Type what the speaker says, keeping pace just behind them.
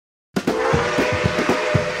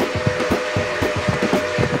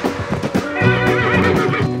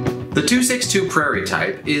The 262 Prairie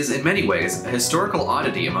type is, in many ways, a historical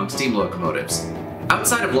oddity among steam locomotives.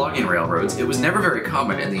 Outside of logging railroads, it was never very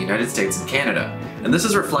common in the United States and Canada, and this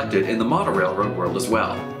is reflected in the model railroad world as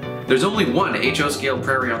well. There's only one HO scale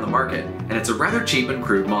Prairie on the market, and it's a rather cheap and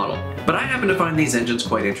crude model. But I happen to find these engines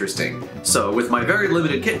quite interesting, so with my very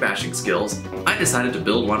limited kit bashing skills, I decided to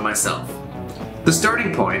build one myself. The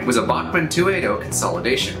starting point was a Bachmann 280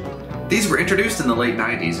 consolidation. These were introduced in the late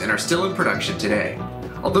 90s and are still in production today.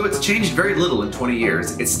 Although it's changed very little in 20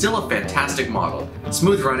 years, it's still a fantastic model,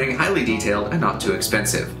 smooth running, highly detailed, and not too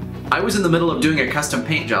expensive. I was in the middle of doing a custom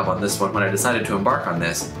paint job on this one when I decided to embark on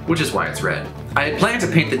this, which is why it's red. I had planned to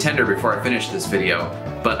paint the tender before I finished this video,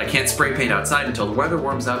 but I can't spray paint outside until the weather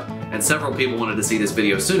warms up, and several people wanted to see this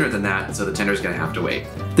video sooner than that, so the tender's gonna have to wait.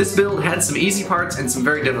 This build had some easy parts and some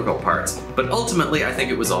very difficult parts, but ultimately I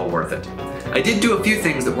think it was all worth it. I did do a few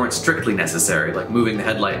things that weren't strictly necessary, like moving the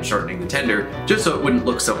headlight and shortening the tender, just so it wouldn't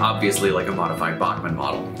look so obviously like a modified Bachmann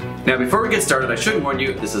model. Now before we get started, I should warn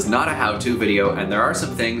you, this is not a how-to video, and there are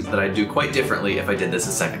some things that I'd do quite differently if I did this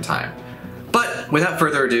a second time. But without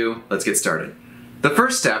further ado, let's get started. The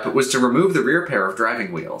first step was to remove the rear pair of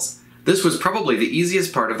driving wheels. This was probably the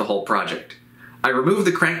easiest part of the whole project. I removed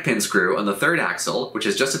the crank pin screw on the third axle, which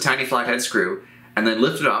is just a tiny flathead screw, and then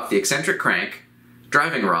lifted off the eccentric crank,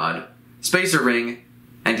 driving rod, spacer ring,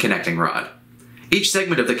 and connecting rod. Each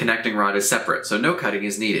segment of the connecting rod is separate, so no cutting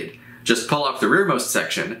is needed. Just pull off the rearmost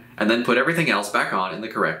section, and then put everything else back on in the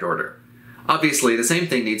correct order. Obviously, the same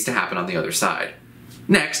thing needs to happen on the other side.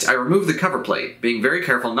 Next, I removed the cover plate, being very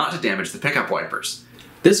careful not to damage the pickup wipers.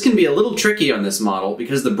 This can be a little tricky on this model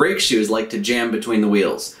because the brake shoes like to jam between the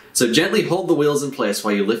wheels, so gently hold the wheels in place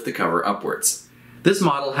while you lift the cover upwards. This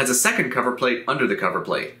model has a second cover plate under the cover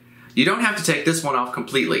plate. You don't have to take this one off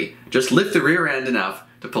completely, just lift the rear end enough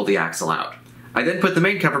to pull the axle out. I then put the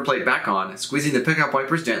main cover plate back on, squeezing the pickup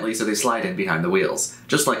wipers gently so they slide in behind the wheels,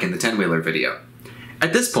 just like in the 10-wheeler video.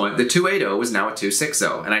 At this point, the 280 was now a 260,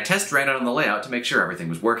 and I test ran it on the layout to make sure everything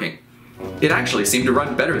was working. It actually seemed to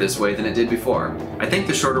run better this way than it did before. I think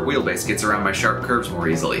the shorter wheelbase gets around my sharp curves more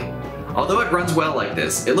easily. Although it runs well like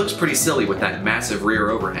this, it looks pretty silly with that massive rear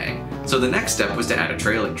overhang, so the next step was to add a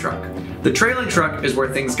trailing truck. The trailing truck is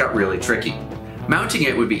where things got really tricky. Mounting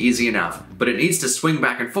it would be easy enough, but it needs to swing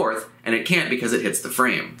back and forth, and it can't because it hits the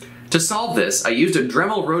frame. To solve this, I used a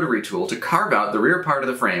Dremel rotary tool to carve out the rear part of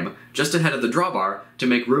the frame just ahead of the drawbar to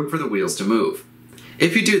make room for the wheels to move.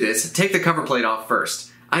 If you do this, take the cover plate off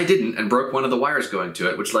first. I didn't and broke one of the wires going to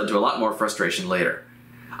it, which led to a lot more frustration later.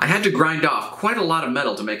 I had to grind off quite a lot of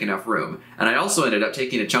metal to make enough room, and I also ended up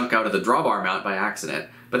taking a chunk out of the drawbar mount by accident,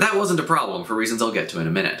 but that wasn't a problem for reasons I'll get to in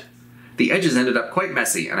a minute. The edges ended up quite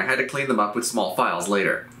messy, and I had to clean them up with small files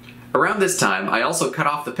later. Around this time, I also cut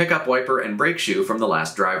off the pickup wiper and brake shoe from the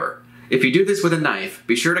last driver. If you do this with a knife,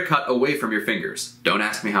 be sure to cut away from your fingers. Don't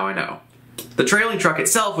ask me how I know. The trailing truck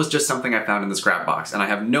itself was just something I found in the scrap box, and I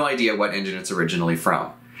have no idea what engine it's originally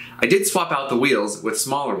from. I did swap out the wheels with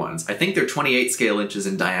smaller ones, I think they're 28 scale inches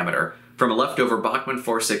in diameter, from a leftover Bachmann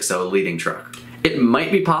 460 leading truck. It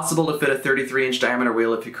might be possible to fit a 33-inch diameter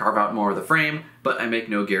wheel if you carve out more of the frame, but I make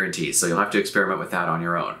no guarantees, so you'll have to experiment with that on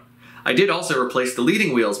your own. I did also replace the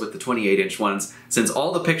leading wheels with the 28-inch ones, since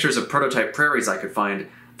all the pictures of prototype Prairies I could find,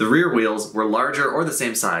 the rear wheels were larger or the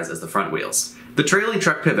same size as the front wheels. The trailing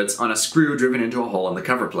truck pivots on a screw driven into a hole in the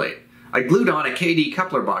cover plate. I glued on a KD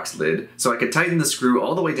coupler box lid so I could tighten the screw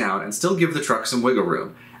all the way down and still give the truck some wiggle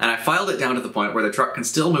room, and I filed it down to the point where the truck can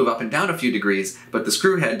still move up and down a few degrees, but the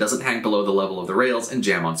screw head doesn't hang below the level of the rails and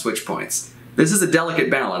jam on switch points. This is a delicate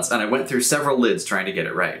balance, and I went through several lids trying to get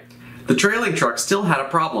it right. The trailing truck still had a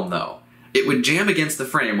problem though. It would jam against the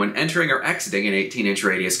frame when entering or exiting an 18-inch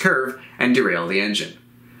radius curve and derail the engine.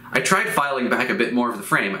 I tried filing back a bit more of the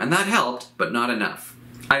frame, and that helped, but not enough.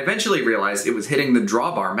 I eventually realized it was hitting the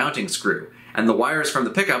drawbar mounting screw, and the wires from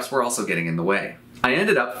the pickups were also getting in the way. I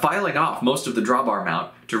ended up filing off most of the drawbar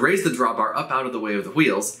mount to raise the drawbar up out of the way of the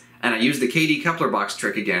wheels, and I used the KD coupler box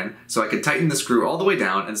trick again so I could tighten the screw all the way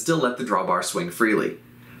down and still let the drawbar swing freely.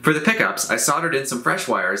 For the pickups, I soldered in some fresh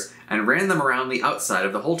wires and ran them around the outside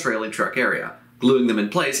of the whole trailing truck area, gluing them in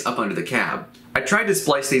place up under the cab. I tried to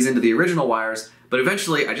splice these into the original wires, but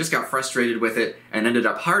eventually I just got frustrated with it and ended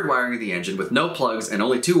up hardwiring the engine with no plugs and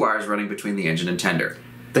only 2 wires running between the engine and tender.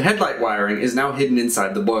 The headlight wiring is now hidden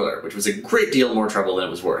inside the boiler, which was a great deal more trouble than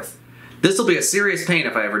it was worth. This will be a serious pain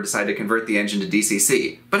if I ever decide to convert the engine to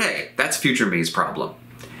DCC, but hey, that's future me's problem.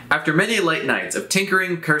 After many late nights of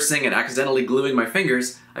tinkering, cursing, and accidentally gluing my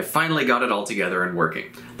fingers, I finally got it all together and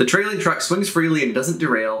working. The trailing truck swings freely and doesn't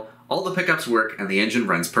derail, all the pickups work, and the engine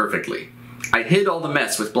runs perfectly. I hid all the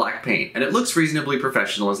mess with black paint, and it looks reasonably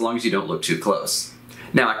professional as long as you don't look too close.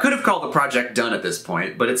 Now, I could have called the project done at this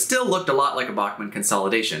point, but it still looked a lot like a Bachmann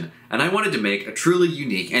consolidation, and I wanted to make a truly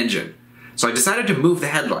unique engine. So I decided to move the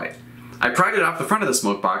headlight. I pried it off the front of the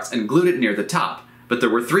smoke box and glued it near the top, but there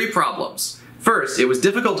were 3 problems. First, it was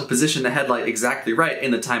difficult to position the headlight exactly right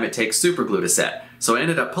in the time it takes superglue to set, so I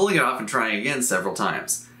ended up pulling it off and trying again several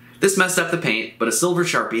times. This messed up the paint, but a silver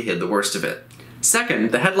Sharpie hid the worst of it.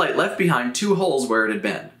 Second, the headlight left behind 2 holes where it had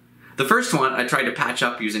been. The first one I tried to patch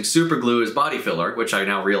up using superglue as body filler, which I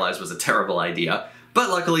now realize was a terrible idea, but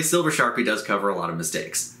luckily Silver Sharpie does cover a lot of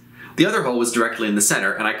mistakes. The other hole was directly in the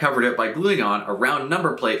center, and I covered it by gluing on a round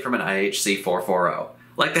number plate from an IHC 440.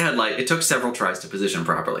 Like the headlight, it took several tries to position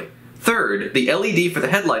properly. Third, the LED for the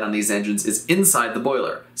headlight on these engines is inside the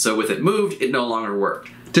boiler, so with it moved, it no longer worked.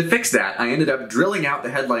 To fix that, I ended up drilling out the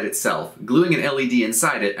headlight itself, gluing an LED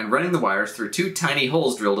inside it, and running the wires through 2 tiny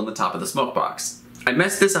holes drilled in the top of the smoke box. I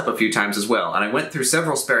messed this up a few times as well, and I went through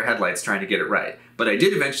several spare headlights trying to get it right, but I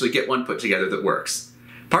did eventually get one put together that works.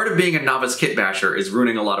 Part of being a novice kit basher is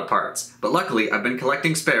ruining a lot of parts, but luckily I've been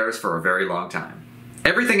collecting spares for a very long time.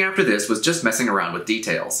 Everything after this was just messing around with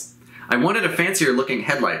details. I wanted a fancier looking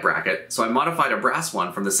headlight bracket, so I modified a brass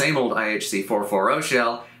one from the same old IHC 440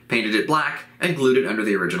 shell, painted it black, and glued it under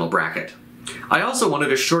the original bracket. I also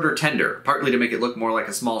wanted a shorter tender, partly to make it look more like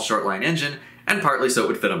a small short-line engine, and partly so it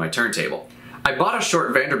would fit on my turntable. I bought a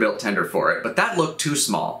short Vanderbilt tender for it, but that looked too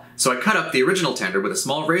small, so I cut up the original tender with a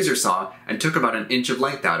small razor saw and took about 1 inch of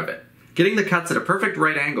length out of it. Getting the cuts at a perfect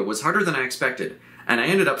right angle was harder than I expected, and I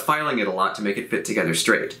ended up filing it a lot to make it fit together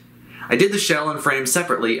straight. I did the shell and frame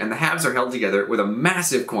separately, and the halves are held together with a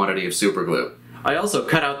massive quantity of superglue. I also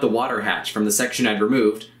cut out the water hatch from the section I'd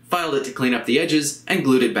removed, filed it to clean up the edges, and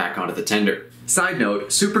glued it back onto the tender. Side note,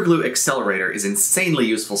 superglue accelerator is insanely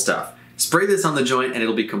useful stuff. Spray this on the joint and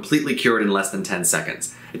it'll be completely cured in less than 10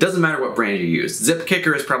 seconds. It doesn't matter what brand you use. Zip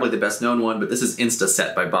Kicker is probably the best known one, but this is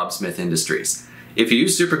Instaset by Bob Smith Industries. If you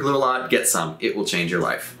use superglue a lot, get some. It will change your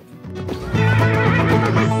life.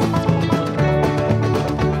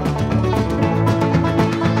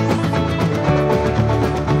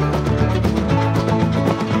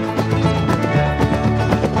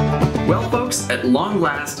 Well folks, at long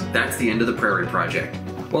last, that's the end of the Prairie project.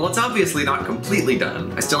 While it's obviously not completely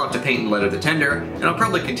done, I still have to paint and leather the tender, and I'll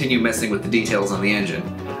probably continue messing with the details on the engine.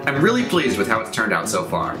 I'm really pleased with how it's turned out so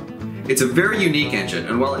far. It's a very unique engine,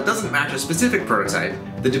 and while it doesn't match a specific prototype,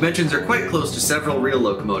 the dimensions are quite close to several real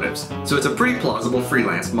locomotives, so it's a pretty plausible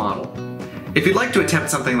freelance model. If you'd like to attempt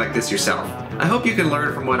something like this yourself, I hope you can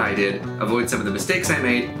learn from what I did, avoid some of the mistakes I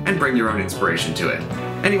made, and bring your own inspiration to it.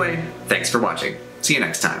 Anyway, thanks for watching. See you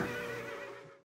next time.